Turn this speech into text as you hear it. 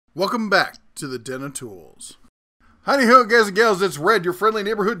Welcome back to the Den of Tools. Howdy ho, guys and gals, it's Red, your friendly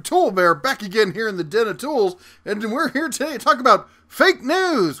neighborhood tool bear, back again here in the Den of Tools, and we're here today to talk about fake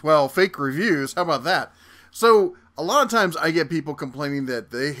news. Well, fake reviews, how about that? So, a lot of times I get people complaining that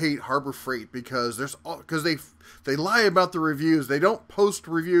they hate Harbor Freight because they lie about the reviews. They don't post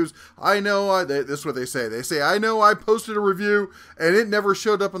reviews. This is what they say. They say, I know I posted a review and it never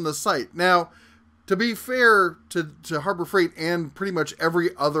showed up on the site. Now, to be fair to Harbor Freight and pretty much every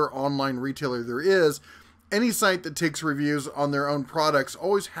other online retailer there is, any site that takes reviews on their own products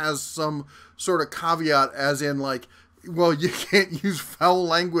always has some sort of caveat, as in like, well, you can't use foul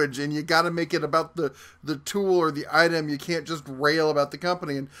language and you got to make it about the tool or the item. You can't just rail about the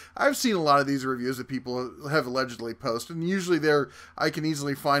company. And I've seen a lot of these reviews that people have allegedly posted, and usually I can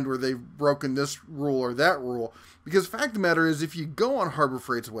easily find where they've broken this rule or that rule. Because the fact of the matter is, if you go on Harbor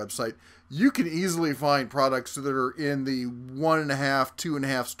Freight's website, you can easily find products that are in the 1.5,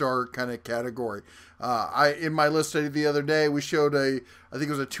 2.5 star kind of category. In my list study the other day, we showed I think it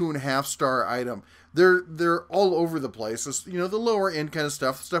was a 2.5 star item. They're all over the place. It's, the lower end kind of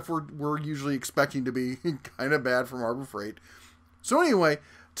stuff we're usually expecting to be kind of bad from Harbor Freight. So anyway,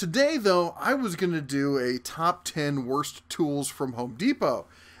 today though, I was going to do a top 10 worst tools from Home Depot.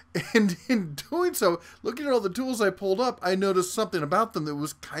 And in doing so, looking at all the tools I pulled up, I noticed something about them that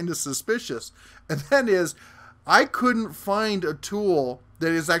was kind of suspicious. And that is, I couldn't find a tool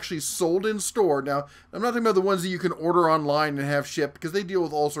that is actually sold in store. Now, I'm not talking about the ones that you can order online and have shipped, because they deal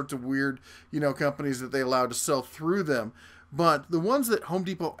with all sorts of weird, companies that they allow to sell through them. But the ones that Home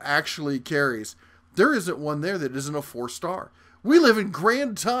Depot actually carries, there isn't one there that isn't a 4-star. We live in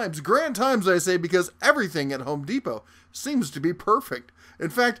grand times I say, because everything at Home Depot seems to be perfect. In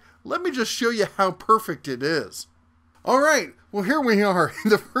fact, let me just show you how perfect it is. All right, well, here we are.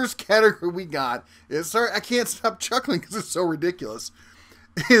 The first category we got is, sorry, I can't stop chuckling because it's so ridiculous,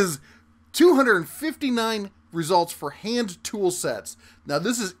 is 259 results for hand tool sets. Now,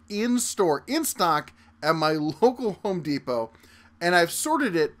 this is in stock at my local Home Depot, and I've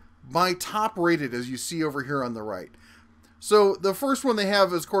sorted it by top rated, as you see over here on the right. So the first one they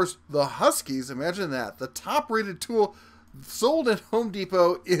have is, of course, the Huskies. Imagine that. The top rated tool sold at Home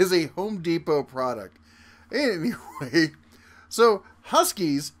Depot is a Home Depot product. Anyway, so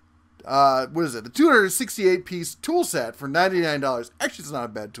Huskies, what is it? The 268 piece tool set for $99. Actually, it's not a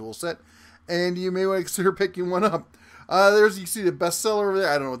bad tool set, and you may want to consider picking one up. You see the bestseller over there.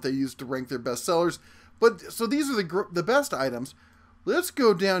 I don't know what they use to rank their bestsellers, but so these are the best items. Let's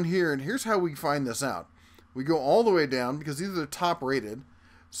go down here, and here's how we find this out. We go all the way down because these are the top rated.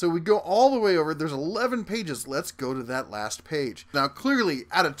 So we go all the way over. There's 11 pages. Let's go to that last page. Now, clearly,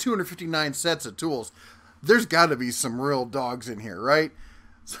 out of 259 sets of tools, there's got to be some real dogs in here, right?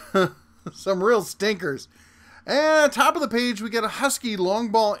 Some real stinkers. And top of the page, we got a Husky long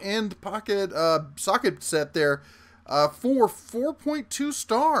ball end pocket socket set there for 4.2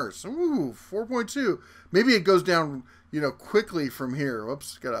 stars. Ooh, 4.2. Maybe it goes down, quickly from here.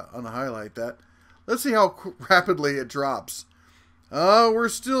 Whoops, got to unhighlight that. Let's see how rapidly it drops. We're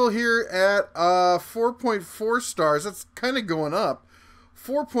still here at 4.4 stars. That's kind of going up.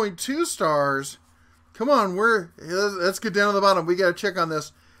 4.2 stars. Come on, let's get down to the bottom. We got to check on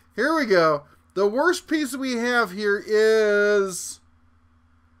this. Here we go. The worst piece we have here is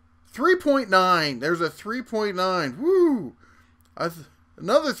 3.9. There's a 3.9. Woo!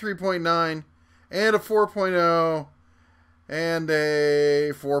 Another 3.9 and a 4.0 and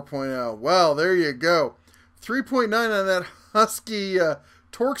a 4.0. Well, there you go. 3.9 on that Husky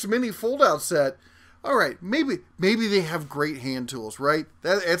Torx Mini fold-out set. All right, maybe they have great hand tools, right?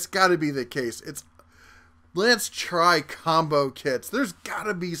 It's got to be the case. Let's try combo kits. There's got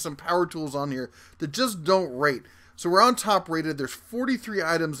to be some power tools on here that just don't rate. So we're on top rated. There's 43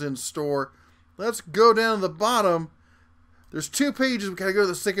 items in store. Let's go down to the bottom. There's 2 pages. We got to go to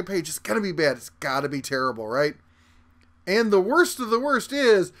the second page. It's got to be bad. It's got to be terrible, right? And the worst of the worst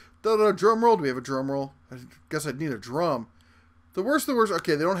is, drum roll. Do we have a drum roll? I guess I'd need a drum. The worst of the worst.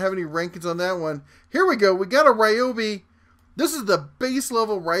 Okay, they don't have any rankings on that one. Here we go. We got a Ryobi. This is the base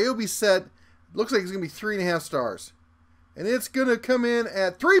level Ryobi set. Looks like it's going to be 3.5 stars. And it's going to come in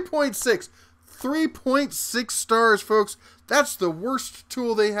at 3.6. 3.6 stars, folks. That's the worst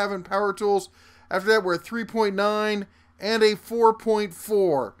tool they have in Power Tools. After that, we're at 3.9 and a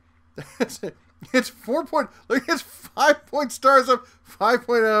 4.4. That's it. It's 4 point. Look, it's 5 point stars up.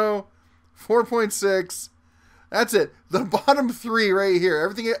 5.0, 4.6. That's it. The bottom 3 right here.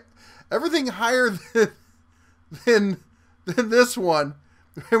 Everything higher than this one.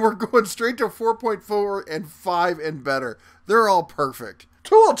 And we're going straight to 4.4 and 5 and better. They're all perfect.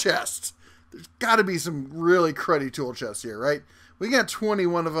 Tool chests. There's got to be some really cruddy tool chests here, right? We got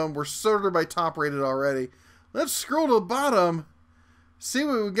 21 of them. We're sorted by top rated already. Let's scroll to the bottom. See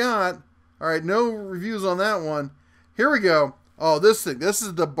what we got. All right, no reviews on that one. Here we go. Oh, this thing. This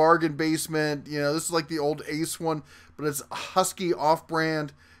is the bargain basement. You know, this is like the old Ace one, but it's a Husky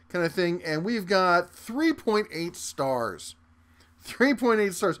off-brand kind of thing. And we've got 3.8 stars.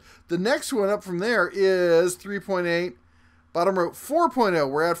 3.8 stars. The next one up from there is 3.8. Bottom row, 4.0.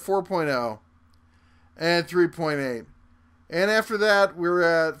 We're at 4.0. And 3.8. And after that, we're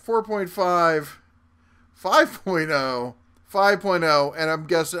at 4.5, 5.0, 5.0, and I'm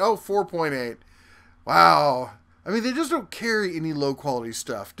guessing, 4.8. Wow. I mean, they just don't carry any low-quality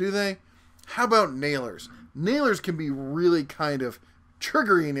stuff, do they? How about nailers? Nailers can be really kind of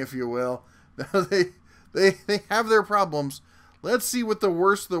triggering, if you will. They have their problems. Let's see what the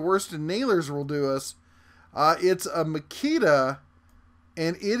worst in nailers will do us. It's a Makita,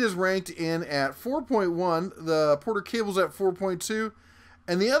 and it is ranked in at 4.1. The Porter cable's at 4.2,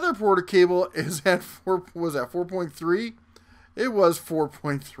 and the other Porter cable is at 4.3? It was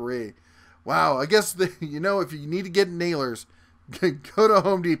 4.3. Wow, I guess, you know, if you need to get nailers, go to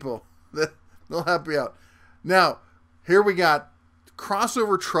Home Depot. They'll help you out. Now, here we got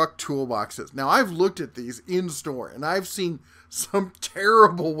crossover truck toolboxes. Now, I've looked at these in store, and I've seen some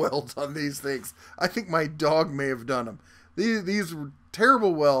terrible welds on these things. I think my dog may have done them. These were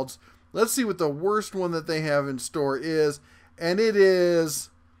terrible welds. Let's see what the worst one that they have in store is, and it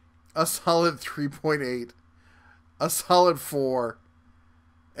is a solid 3.8, a solid 4,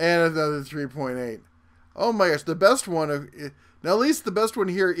 and another 3.8. Oh my gosh, the best one now at least the best one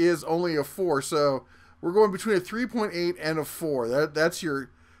here is only a 4, so we're going between a 3.8 and a 4. That's your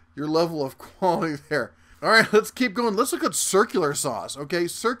level of quality there. All right, let's keep going. Let's look at circular saws. Okay,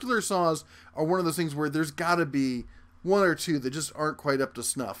 circular saws are one of those things where there's got to be one or two that just aren't quite up to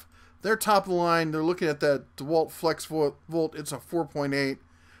snuff. They're top of the line. They're looking at that DeWalt Flex Volt. It's a 4.8.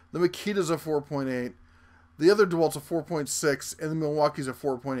 The Makita's a 4.8. The other DeWalt's a 4.6, and the Milwaukee's a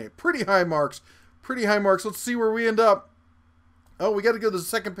 4.8. Pretty high marks. Pretty high marks. Let's see where we end up. Oh, we got to go to the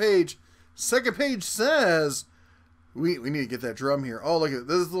second page. Second page says we need to get that drum here. Oh, look at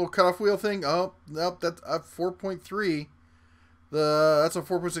this little cutoff wheel thing. Oh, nope, that's a 4.3. That's a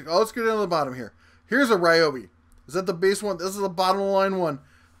 4.6. Oh, let's go down to the bottom here. Here's a Ryobi. Is that the base one? This is the bottom of the line one.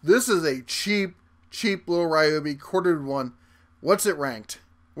 This is a cheap little Ryobi, quartered one. What's it ranked?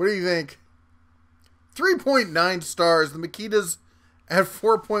 What do you think? 3.9 stars. The Makita's at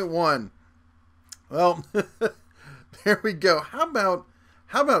 4.1. Well, there we go. How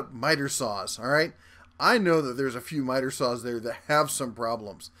about miter saws? All right, I know that there's a few miter saws there that have some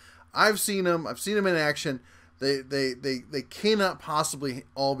problems. I've seen them. I've seen them in action. They cannot possibly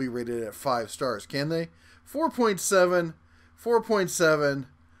all be rated at 5 stars, can they? 4.7, 4.7,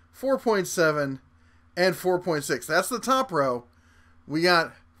 4.7, and 4.6. That's the top row. We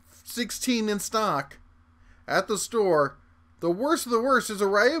got 16 in stock at the store. The worst of the worst is a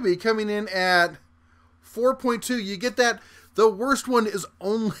Ryobi coming in at 4.2. You get that? The worst one is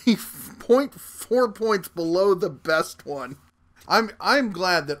only 0.4 points below the best one. I'm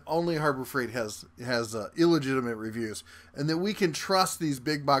glad that only Harbor Freight has illegitimate reviews, and that we can trust these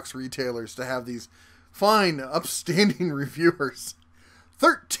big box retailers to have these fine, upstanding reviewers.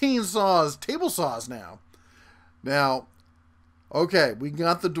 13 saws, table saws now. Now, okay, we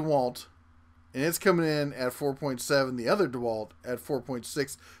got the DeWalt, and it's coming in at 4.7. The other DeWalt at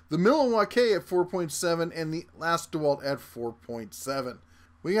 4.6. The Milwaukee at 4.7, and the last DeWalt at 4.7.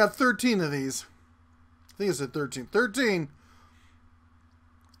 We got 13 of these. I think it's at 13. 13.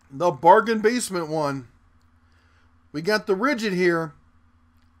 The bargain basement one. We got the Rigid here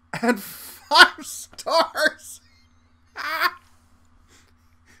at 5 stars.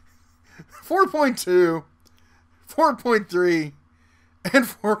 4.2, 4.3, and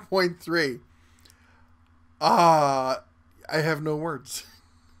 4.3. I have no words.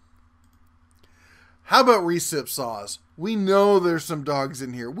 How about recip saws? We know there's some dogs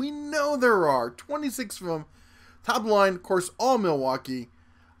in here. We know there are. 26 of them. Top line, of course, all Milwaukee.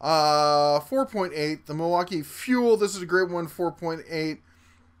 4.8. The Milwaukee Fuel, this is a great one, 4.8.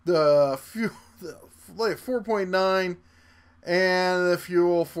 The Fuel, 4.9. And the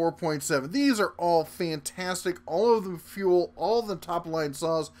Fuel, 4.7. These are all fantastic. All of the Fuel, all of the top line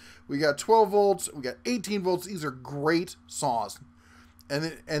saws. We got 12 volts. We got 18 volts. These are great saws.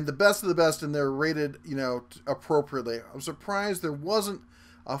 And the best of the best, and they're rated, you know, appropriately. I'm surprised there wasn't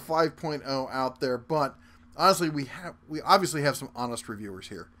a 5.0 out there, but honestly, we obviously have some honest reviewers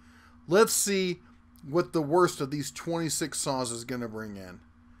here. Let's see what the worst of these 26 saws is going to bring in.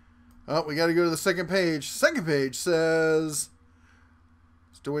 Oh, we got to go to the second page. Second page says,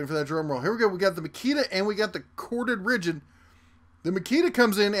 still waiting for that drum roll. Here we go. We got the Makita and we got the corded Rigid. The Makita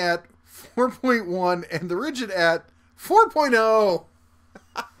comes in at 4.1 and the Rigid at 4.0.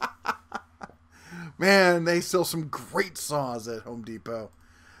 Man, they sell some great saws at Home Depot.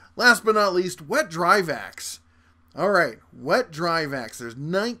 Last but not least, wet dry vacs. All right, wet dry vacs. There's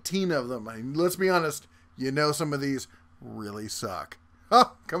 19 of them. I mean, let's be honest, you know some of these really suck.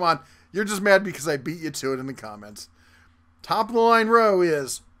 Oh, come on. You're just mad because I beat you to it in the comments. Top of the line row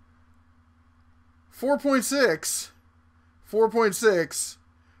is 4.6, 4.6,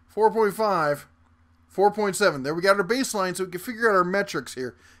 4.5, 4.7. There we got our baseline so we can figure out our metrics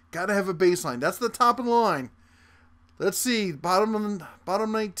here. Got to have a baseline. That's the top of the line. Let's see. Bottom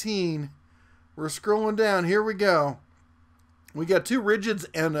 19. We're scrolling down. Here we go. We got 2 rigids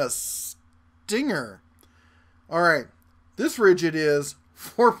and a stinger. All right. This rigid is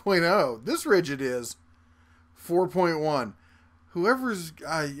 4.0. This rigid is 4.1. Whoever's...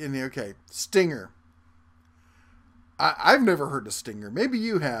 okay. Stinger. I've never heard of Stinger. Maybe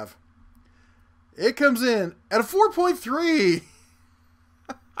you have. It comes in at a 4.3.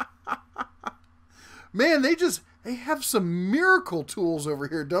 Man, they have some miracle tools over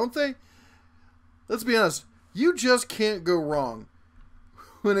here, don't they? Let's be honest. You just can't go wrong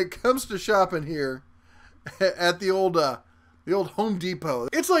when it comes to shopping here at the old Home Depot.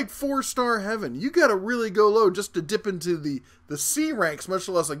 It's like 4-star heaven. You got to really go low just to dip into the C ranks, much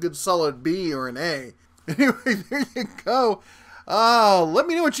less a good solid B or an A. Anyway, there you go. Let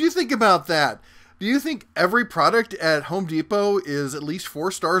me know what you think about that. Do you think every product at Home Depot is at least 4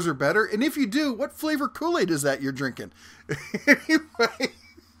 stars or better? And if you do, what flavor Kool-Aid is that you're drinking? Anyway,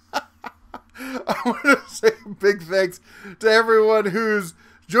 I want to say big thanks to everyone who's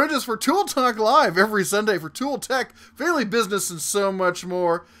joined us for Tool Talk Live every Sunday for tool, tech, family business, and so much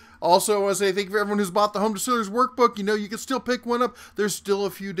more. Also, I want to say thank you for everyone who's bought the Home Distillers Workbook. You know, you can still pick one up. There's still a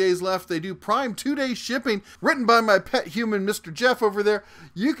few days left. They do Prime 2-day shipping, written by my pet human, Mr. Jeff, over there.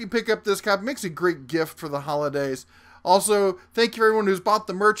 You can pick up this copy. Makes a great gift for the holidays. Also, thank you for everyone who's bought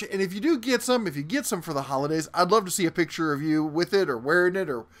the merch. And if you do get some, if you get some for the holidays, I'd love to see a picture of you with it or wearing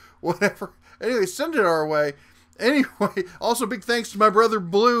it or whatever. Anyway, send it our way. Anyway, also big thanks to my brother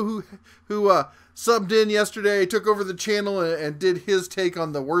Blue who subbed in yesterday, took over the channel, and did his take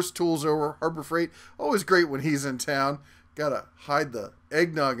on the worst tools over Harbor Freight. Always great when he's in town. Gotta hide the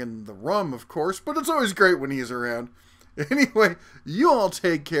eggnog and the rum, of course, but it's always great when he's around. Anyway, you all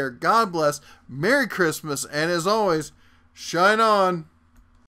take care. God bless. Merry Christmas, and as always, shine on.